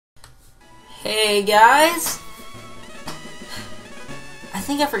Hey guys! I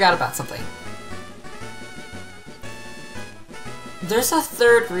think I forgot about something. There's a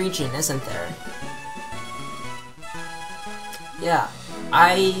third region, isn't there? Yeah,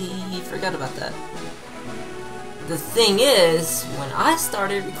 I forgot about that. The thing is, when I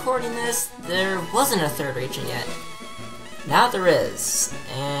started recording this, there wasn't a third region yet. Now there is,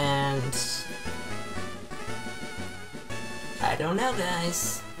 and I don't know,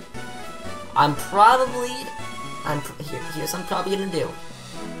 guys. Here's what I'm probably gonna do.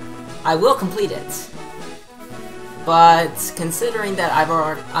 I will complete it, but considering that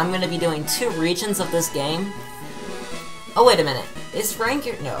I'm gonna be doing 2 regions of this game. Oh wait a minute, is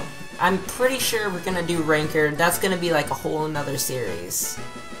Ranker? No, I'm pretty sure we're gonna do Ranker. That's gonna be like a whole another series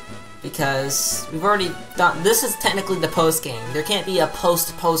because we've already done. This is technically the post game. There can't be a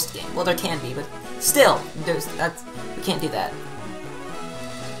post game. Well, there can be, but still, we can't do that.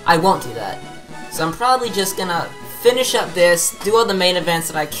 I won't do that. So I'm probably just gonna finish up this, do all the main events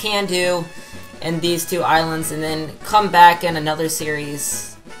that I can do in these 2 islands, and then come back in another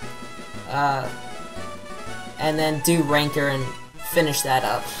series, and then do Ranker and finish that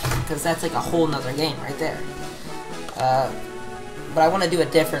up, because that's like a whole nother game right there. But I want to do a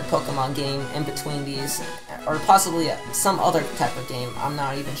different Pokemon game in between these, or possibly some other type of game. I'm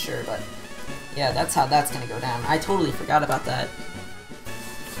not even sure, but yeah, that's how that's gonna go down. I totally forgot about that.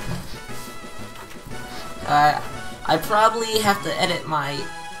 I probably have to edit my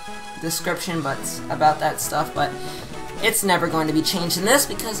description about that stuff, but it's never going to be changed in this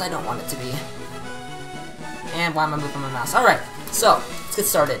because I don't want it to be. And why am I moving my mouse? Alright, so, let's get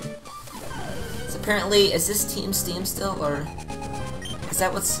started. So apparently, is this Team Steam still, or is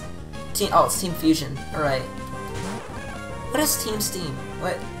that what's oh, it's Team Fusion. Alright. What is Team Steam?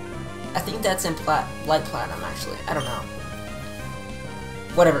 What? I think that's in Light Platinum, actually. I don't know.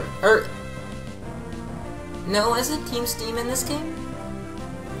 Whatever. No, is it Team Steam in this game?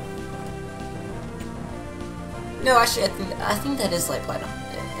 No, actually, I think that is Light Platinum.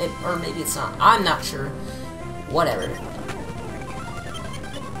 Or maybe it's not. I'm not sure. Whatever.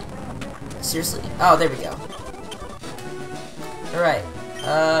 Seriously? Oh, there we go. Alright.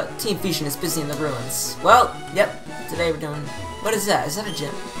 Team Fusion is busy in the ruins. Well, yep. Today we're doing... What is that? Is that a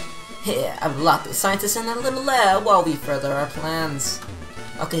gym? Yeah, I've locked the scientists in a little lab while we further our plans.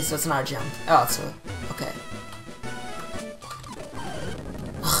 Okay, so it's not a gym. Oh, it's a... Okay.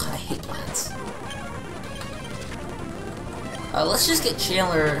 Ugh, I hate plants. Let's just get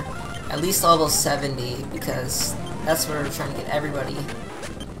Chandler at least level 70, because that's where we're trying to get everybody.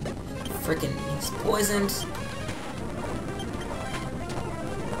 Freaking, he's poisoned.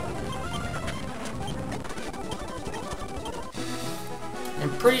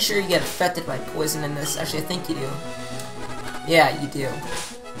 I'm pretty sure you get affected by poison in this. Actually, I think you do. Yeah, you do.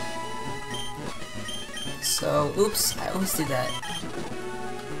 So, oops, I always do that.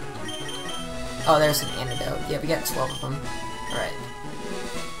 Oh, there's an antidote. Yeah, we got 12 of them. Alright.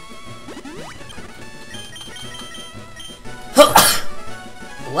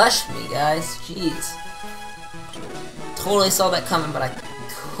 Bless me, guys. Jeez. Totally saw that coming, but I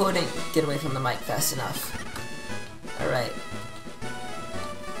couldn't get away from the mic fast enough. Alright.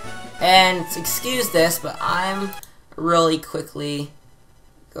 And, excuse this, but I'm really quickly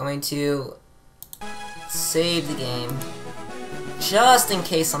going to save the game. Just in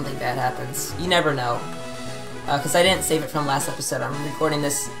case something bad happens. You never know. Because I didn't save it from last episode. I'm recording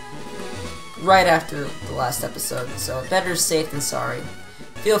this right after the last episode. So better safe than sorry.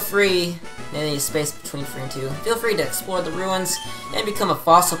 Feel free, and any space between 3 and 2. Feel free to explore the ruins and become a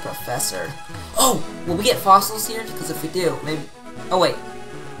fossil professor. Oh! Will we get fossils here? Because if we do, maybe... Oh wait.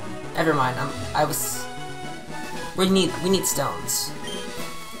 Never mind. We need stones.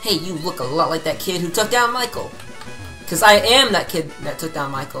 Hey, you look a lot like that kid who took down Michael. Because I am that kid that took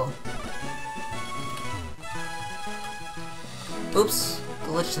down Michael. Oops.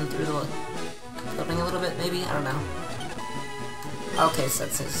 Glitched in through the building a little bit, maybe? I don't know. Okay, so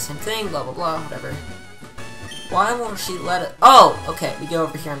that's the same thing, blah blah blah, whatever. Why won't she let it... Oh! Okay, we go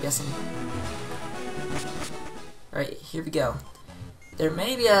over here, I'm guessing. Alright, here we go. There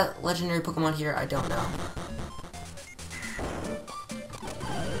may be a legendary Pokemon here, I don't know.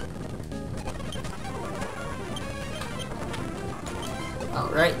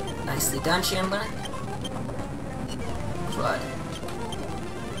 Alright, nicely done, Chandler. What?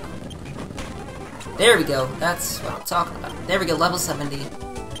 There we go, that's what I'm talking about. There we go, level 70.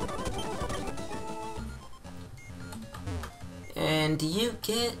 And do you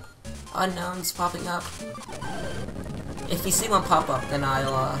get unknowns popping up? If you see one pop up, then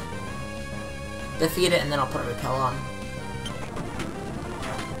I'll defeat it and then I'll put a repel on.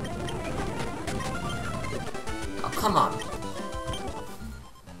 come on.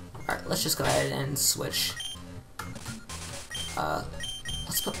 Alright, let's just go ahead and switch.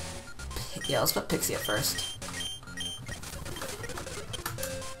 Let's put Pixie at first.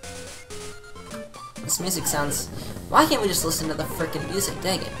 This music sounds... Why can't we just listen to the frickin' music?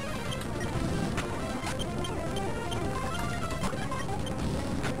 Dang it.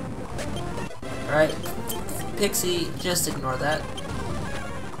 Alright. Pixie, just ignore that.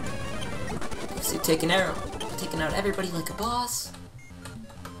 Pixie taking out everybody like a boss.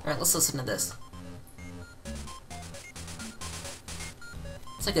 Alright, let's listen to this.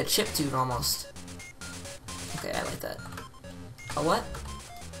 It's like a chiptune almost. Okay, I like that. A what?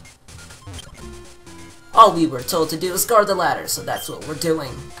 All we were told to do is guard the ladder, so that's what we're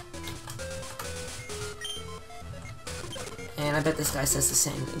doing. And I bet this guy says the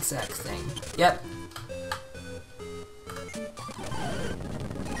same exact thing. Yep.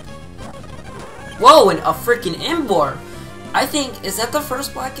 Whoa, and a freaking Imbor! I think, is that the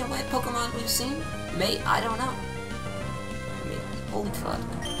first black and white Pokemon we've seen? I don't know. I mean, holy crap.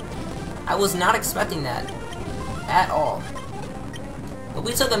 I was not expecting that. At all. But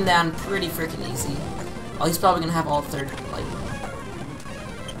we took him down pretty freaking easy. Oh, he's probably gonna have all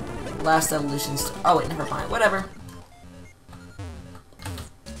last evolutions. Oh wait, never mind. Whatever.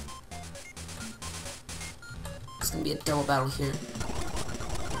 It's gonna be a double battle here.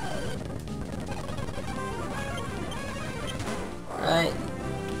 Alright.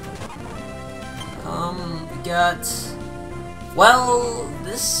 We got... Well,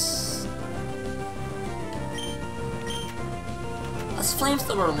 this... Let's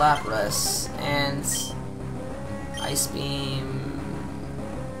Flamethrower Lapras, and... Ice Beam...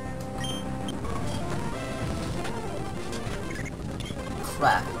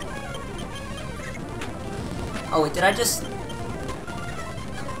 Crap. Oh wait, did I just...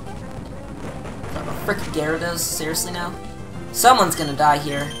 Frickin' Gyarados? Seriously now? Someone's gonna die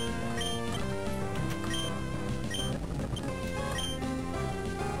here.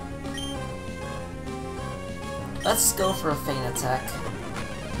 Let's go for a feint attack.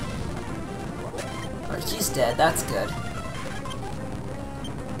 Alright, he's dead. That's good.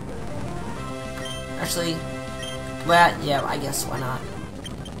 Actually, well, yeah, I guess why not?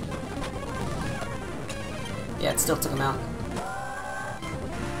 Yeah, it still took him out.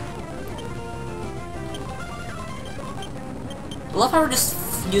 I love how we're just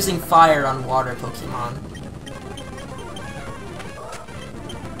using fire on water Pokemon.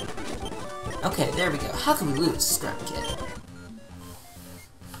 Okay, there we go. How can we lose, Scrap Kid?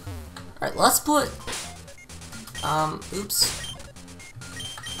 Alright, let's put... oops.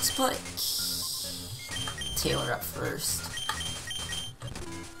 Let's put... Taylor up first.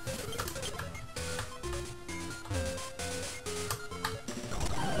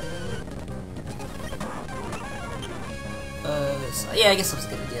 So, yeah, I guess that was a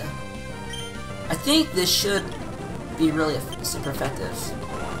good idea. I think this should be really super effective.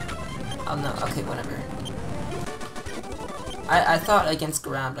 Oh no, okay, whatever. I thought against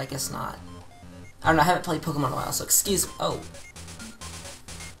ground, but I guess not. I don't know, I haven't played Pokemon in a while, so excuse me. Oh.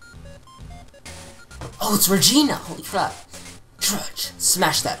 Oh, it's Regina! Holy crap. Trudge,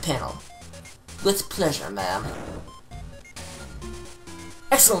 smash that panel. With pleasure, ma'am.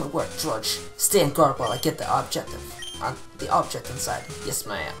 Excellent work, Trudge. Stay on guard while I get the object inside. Yes,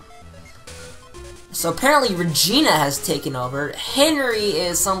 ma'am. So apparently Regina has taken over. Henry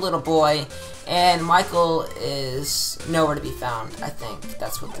is some little boy, and Michael is nowhere to be found. I think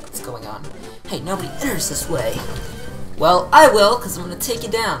that's what's going on. Hey, nobody enters this way. Well, I will, because I'm going to take you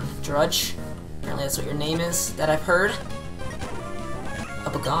down, Drudge. Apparently that's what your name is, that I've heard. A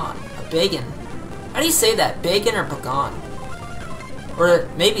Bagon. A Bagon. How do you say that? Bacon or Bagon? Or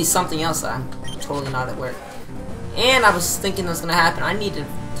maybe something else that I'm totally not aware. And I was thinking that's going to happen. I need to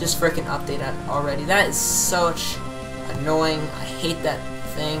just frickin' update that already. That is such annoying. I hate that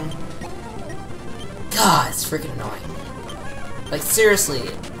thing. God, it's freaking annoying. Like, seriously.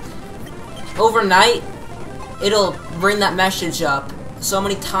 Overnight, it'll bring that message up so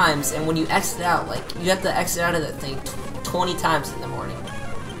many times, and when you exit out, like, you have to exit out of that thing 20 times in the morning.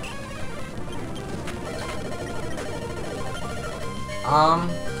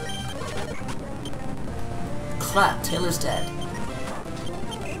 Crap, Taylor's dead.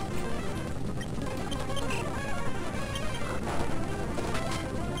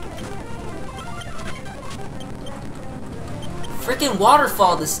 Freaking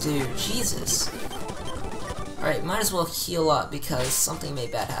waterfall this dude, Jesus. Alright, might as well heal up because something may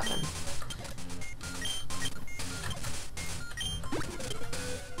bad happen.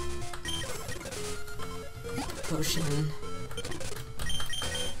 Potion.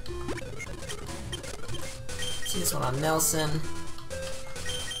 See this one on Nelson.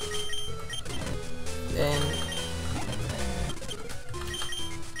 Then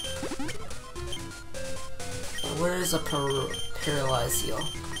where is a paralyzed heal?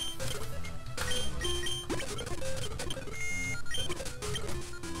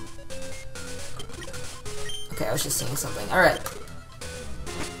 Okay, I was just seeing something. Alright.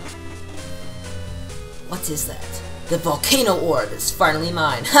 What is that? The volcano orb is finally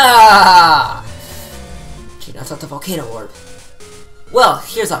mine. Ha! Gee, I thought the volcano orb. Well,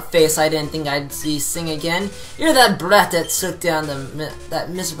 here's a face I didn't think I'd see sing again. You're that brat that took down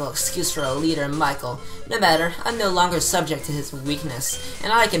that miserable excuse for a leader, Michael. No matter, I'm no longer subject to his weakness,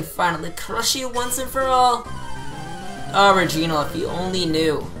 and I can finally crush you once and for all. Oh, Regina, if you only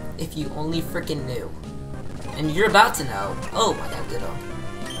knew. If you only frickin' knew. And you're about to know. Oh my god, Ditto.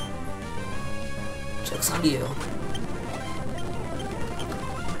 Joke's on you.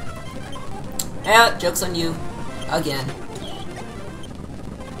 Yeah, joke's on you. Again.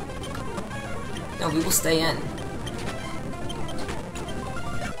 No, we will stay in.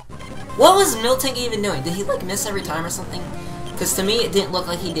 What was Miltank even doing? Did he like miss every time or something? Because to me it didn't look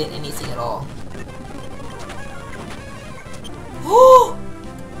like he did anything at all. Oh!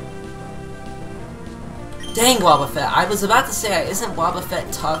 Dang, Wobbuffet. I was about to say, isn't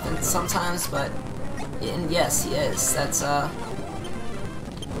Wobbuffet tough and sometimes, but and yes, he is. That's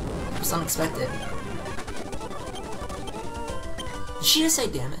was unexpected. Did she just say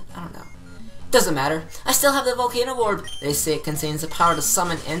damn it? I don't know. Doesn't matter. I still have the volcano orb. They say it contains the power to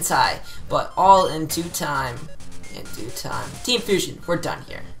summon Entai, but all in due time. In due time. Team Fusion, we're done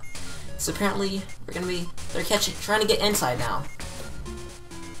here. So apparently, they're trying to get Entai now.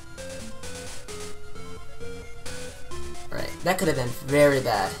 Right, that could have been very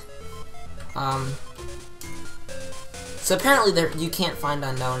bad. So apparently you can't find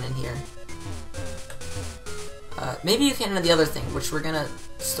unknown in here. Maybe you can in the other thing, which we're gonna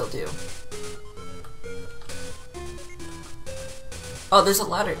still do. Oh, there's a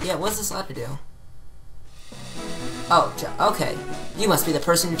ladder. Yeah, what does this ladder do? Oh, okay. You must be the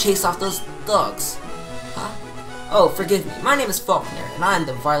person who chased off those thugs. Huh? Oh, forgive me. My name is Faulkner, and I'm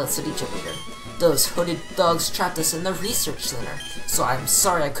the Violet City gym leader. Those hooded thugs trapped us in the research center, so I'm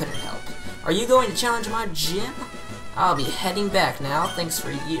sorry I couldn't help. Are you going to challenge my gym? I'll be heading back now. Thanks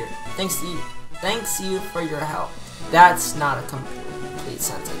you for your help. That's not a complete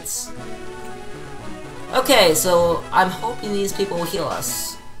sentence. Okay, so I'm hoping these people will heal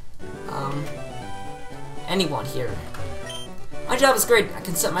us. Anyone here. My job is great. I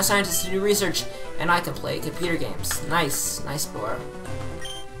can set my scientists to do research, and I can play computer games. Nice bro.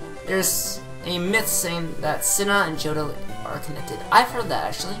 There's a myth saying that Sinna and Jodo are connected. I've heard that,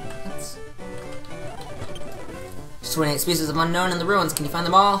 actually. That's... There's 28 species of unknown in the ruins. Can you find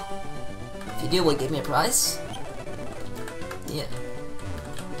them all? If you do, will you give me a prize? Yeah.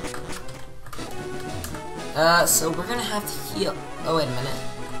 So we're gonna have to heal. Oh, wait a minute.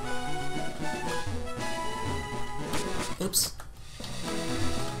 Oops.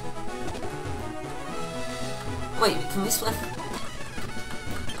 Wait, can we split?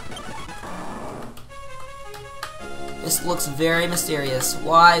 This looks very mysterious.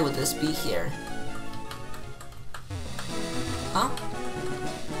 Why would this be here? Huh?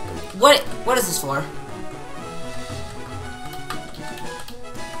 What is this for?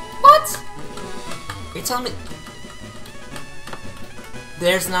 What? You're telling me...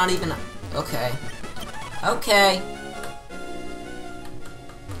 There's not even a... Okay. Okay.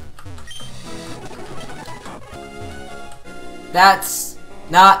 That's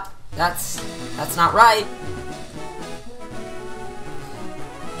not right.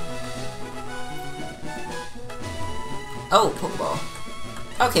 Oh, Pokeball.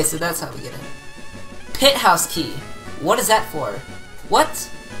 Okay, so that's how we get it. Pit House Key. What is that for? What?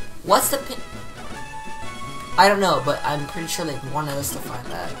 What's the pit? I don't know, but I'm pretty sure they wanted us to find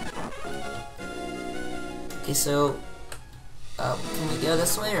that. Okay, so... can we go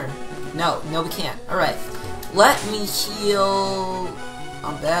this way, or...? No, we can't. Alright. Let me heal...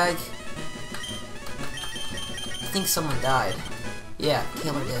 on bag. I think someone died. Yeah,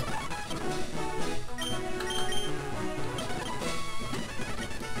 Kayla did.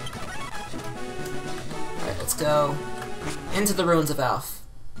 Alright, let's go into the ruins of Alph.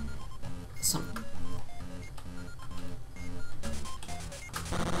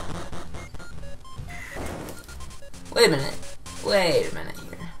 Wait a minute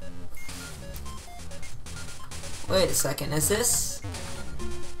here. Wait a second, is this?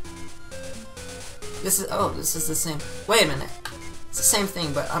 This is the same. Wait a minute. It's the same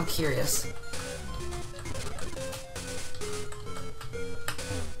thing, but I'm curious.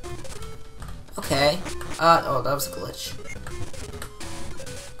 Okay. Oh, that was a glitch.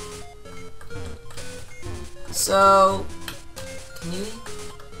 So, can you?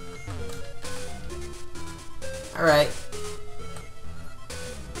 Alright.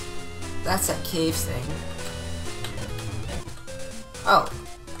 That's that cave thing. Oh,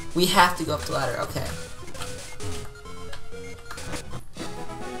 we have to go up the ladder, okay.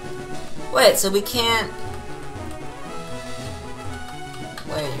 Wait, so we can't...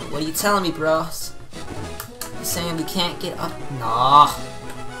 Wait, what are you telling me, bros? You saying we can't get up? Nah.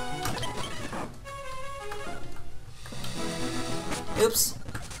 Oops.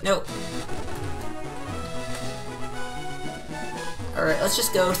 Nope. Alright, let's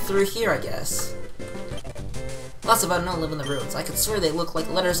just go through here, I guess. Lots of unknown live in the ruins. I could swear they look like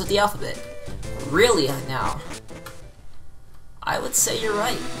letters of the alphabet. Really, now? I would say you're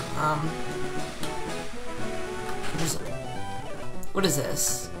right. What is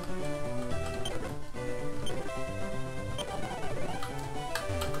this?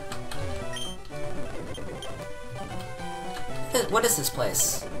 What is this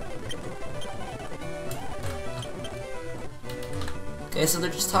place? Okay, so they're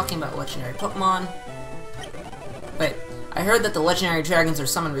just talking about legendary Pokemon. Wait, I heard that the legendary dragons were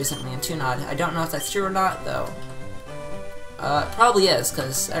summoned recently in Tunod. I don't know if that's true or not, though. It probably is,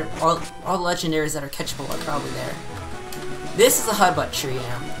 because all the legendaries that are catchable are probably there. This is a Hudbutt tree,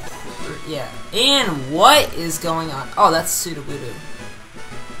 yeah. And what is going on? Oh, that's Sudowoodo.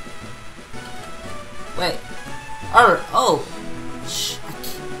 Wait. Oh. Shh.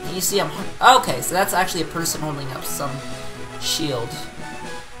 Can you see I'm... Okay, so that's actually a person holding up some shield.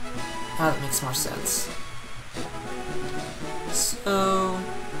 Oh, that makes more sense. So...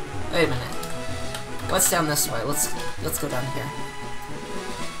 Wait a minute. What's down this way? Let's go down here.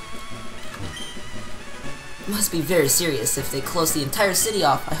 It must be very serious if they close the entire city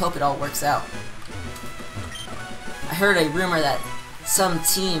off. I hope it all works out. I heard a rumor that some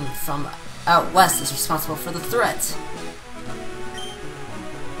team from out west is responsible for the threat.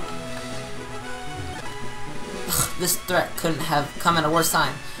 Ugh, this threat couldn't have come at a worse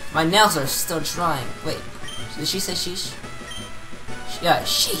time. My nails are still drying. Wait, did she say sheesh? Yeah,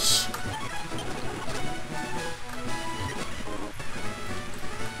 sheesh.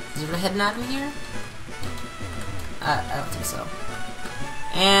 Is there a heading out of here? I don't think so.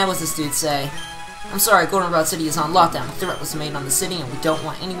 And what's this dude say? I'm sorry, Goldenrod City is on lockdown. A threat was made on the city and we don't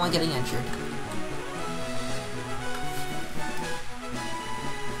want anyone getting injured.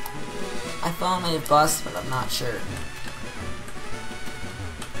 I thought I may have bust, but I'm not sure.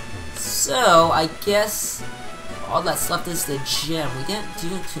 So, I guess all that's left is the gym. We didn't do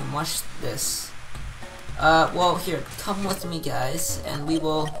too much this. Well, here, come with me, guys, and we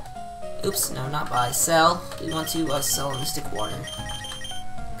will... Oops, no, not buy. Sell. We want to sell Mystic Water.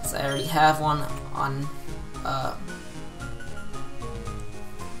 Because I already have one on,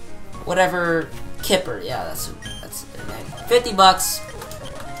 whatever, Kipper. Yeah, that's their name. 50 bucks.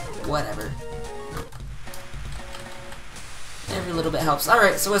 Whatever. Every little bit helps.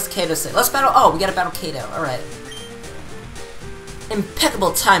 Alright, so what's Kato say? Let's battle. Oh, we gotta battle Kato. Alright.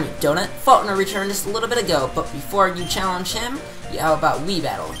 Impeccable timing, Donut. Faulkner returned just a little bit ago, but before you challenge him, how about we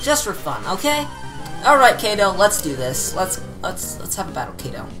battle? Just for fun, okay? Alright, Kato, let's do this. Let's have a battle,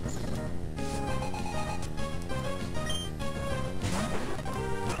 Kato.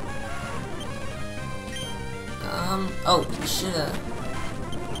 Oh, we should've...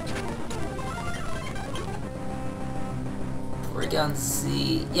 Porygon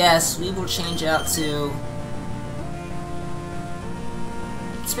Z... Yes, we will change out to...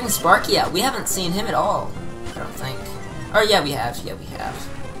 Spring Sparky, yeah, we haven't seen him at all, I don't think. Oh, yeah, we have. Yeah, we have.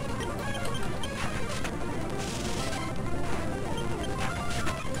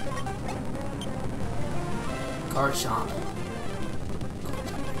 Garchomp.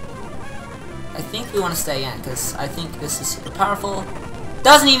 I think we want to stay in, because I think this is super powerful.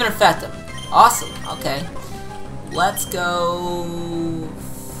 Doesn't even affect him. Awesome. Okay. Let's go...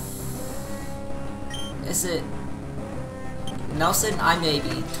 Is it... Nelson? I may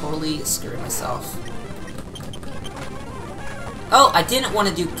be totally screwing myself. Oh, I didn't want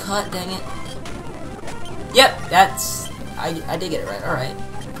to do cut, dang it. Yep, that's... I did get it right, alright.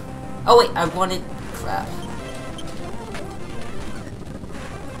 Oh wait, I wanted... Crap.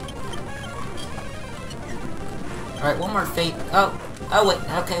 Alright, one more fate. Oh wait,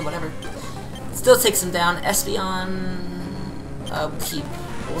 okay, whatever. Still takes him down. Espeon...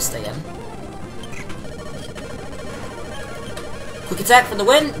 We'll stay in. Quick attack for the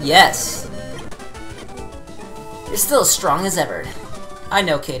win? Yes! You're still as strong as ever. I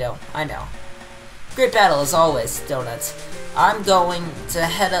know, Kato. I know. Great battle as always, Donuts. I'm going to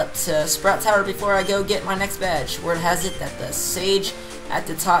head up to Sprout Tower before I go get my next badge. Word has it that the sage at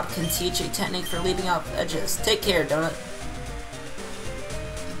the top can teach a technique for leaping off edges. Take care, Donut.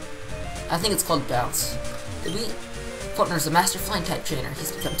 I think it's called Bounce. Did we? Faulkner's a master flying type trainer.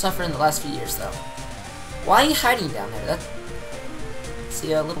 He's become tougher in the last few years, though. Why are you hiding down there? That's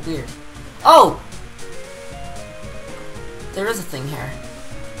a little weird. Oh! There is a thing here.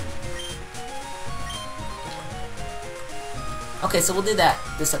 Okay, so we'll do that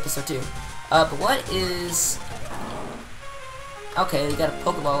this episode too. But what is... Okay, we got a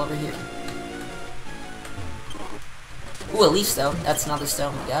Pokeball over here. Ooh, a leaf stone. That's another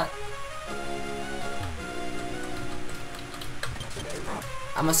stone we got.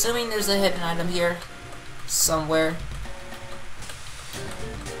 I'm assuming there's a hidden item here. Somewhere.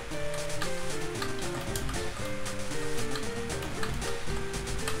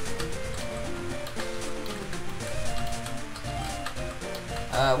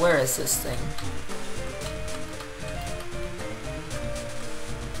 Where is this thing?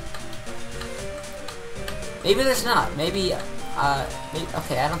 Maybe there's not. Maybe,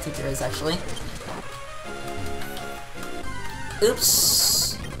 okay, I don't think there is, actually.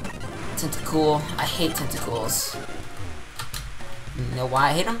 Oops. Tentacool. I hate tentacles. You know why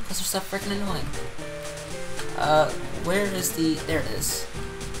I hate them? Because they're so freaking annoying. Where is the... There it is.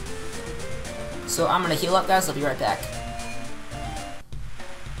 So I'm gonna heal up, guys. I'll be right back.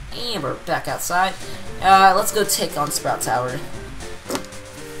 And we're back outside. Let's go take on Sprout Tower.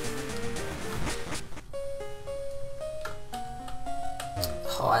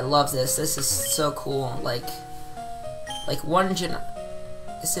 Oh, I love this. This is so cool. Like one gen...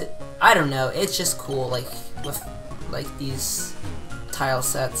 Is it... I don't know. It's just cool, like, with, like, these tile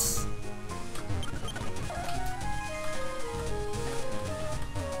sets.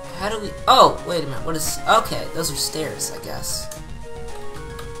 How do we... Oh, wait a minute. What is... Okay, those are stairs, I guess.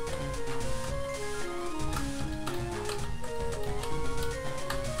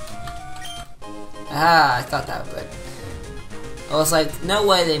 Ah, I thought that would. I was like, no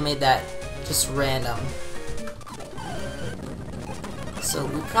way they made that just random. So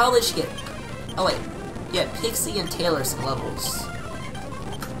we probably should get... Oh wait, yeah, Pixie and Taylor some levels.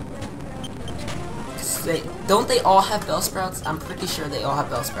 Don't they all have Bellsprouts? I'm pretty sure they all have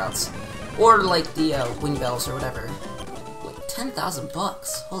Bellsprouts. Or like the Wing Bells or whatever. Wait, 10,000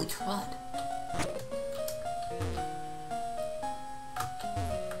 bucks. Holy crud.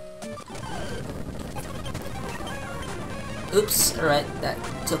 Oops, alright, that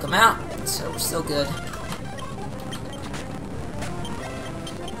took him out, so we're still good.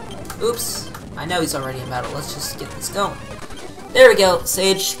 Oops, I know he's already in battle, let's just get this going. There we go,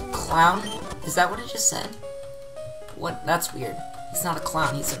 Sage Clown. Is that what it just said? What? That's weird. He's not a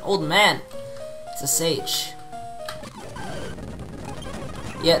clown, he's an old man. It's a sage.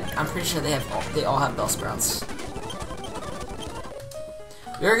 Yet, I'm pretty sure they all have Bellsprouts.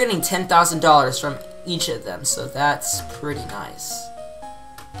 We're getting $10,000 from each of them, so that's pretty nice.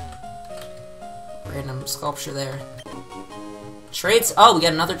 Random sculpture there. Trades. Oh, we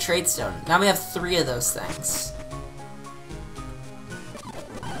got another trade stone. Now we have 3 of those things.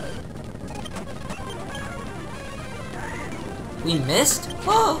 We missed?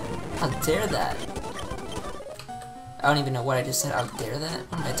 Whoa! How dare that? I don't even know what I just said. How dare that?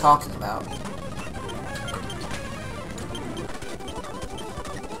 What am I talking about?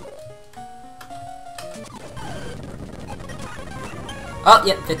 Oh,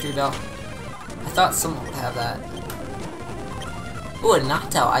 yep, Victory Bell. I thought someone would have that. Ooh, a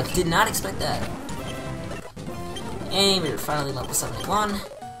Noctowl. I did not expect that. And we're finally level 71.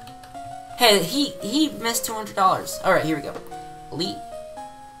 Hey, he missed $200. Alright, here we go. Leap.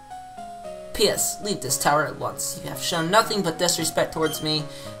 P.S. Leave this tower at once. You have shown nothing but disrespect towards me.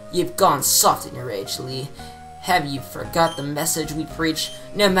 You've gone soft in your rage, Lee. Have you forgot the message we preach?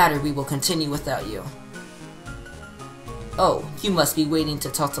 No matter, we will continue without you. Oh, you must be waiting to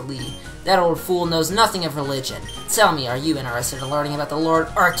talk to Lee. That old fool knows nothing of religion. Tell me, are you interested in learning about the Lord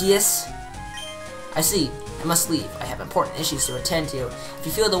Arceus? I see. I must leave. I have important issues to attend to. If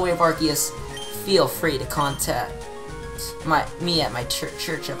you feel the way of Arceus, feel free to contact me at my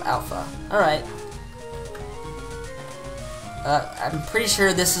Church of Alph. Alright. I'm pretty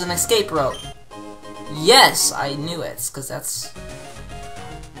sure this is an escape rope. Yes, I knew it, because that's...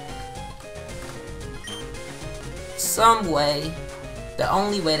 some way, the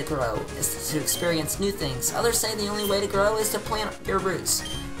only way to grow is to experience new things. Others say the only way to grow is to plant your roots.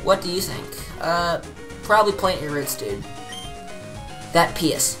 What do you think? Probably plant your roots, dude. That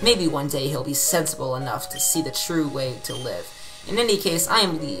P.S. Maybe one day he'll be sensible enough to see the true way to live. In any case, I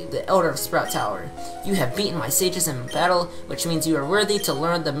am the Elder of Sprout Tower. You have beaten my sages in battle, which means you are worthy to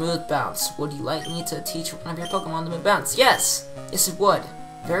learn the move Bounce. Would you like me to teach one of your Pokemon the move Bounce? Yes! Yes, it would.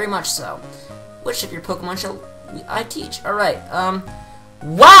 Very much so. Which of your Pokemon shall I teach? Alright,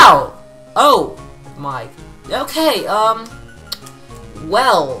 wow! Oh, my... Okay,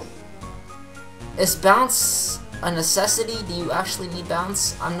 well... Is Bounce a necessity? Do you actually need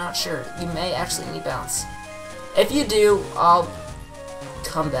Bounce? I'm not sure. You may actually need Bounce. If you do, I'll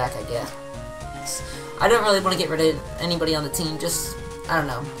come back, I guess. I don't really want to get rid of anybody on the team, just, I don't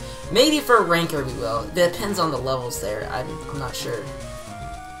know. Maybe for Ranker we will. It depends on the levels there. I'm not sure.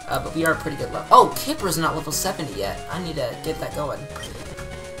 But we are pretty good level. Oh, Kipper's not level 70 yet. I need to get that going.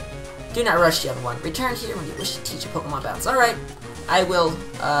 Do not rush, young one. Return here when you wish to teach a Pokemon Bounce. Alright, I will,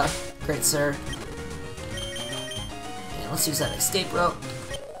 great sir. And let's use that escape rope.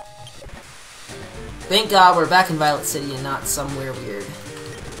 Thank God we're back in Violet City and not somewhere weird.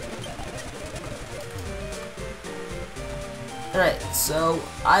 Alright, so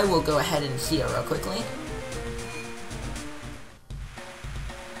I will go ahead and heal real quickly.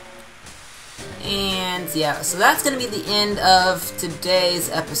 And yeah, so that's going to be the end of today's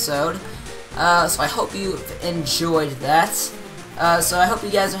episode. So I hope you enjoyed that. So I hope you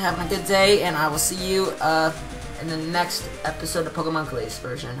guys are having a good day, and I will see you in the next episode of Pokemon Glazed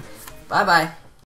version. Bye-bye.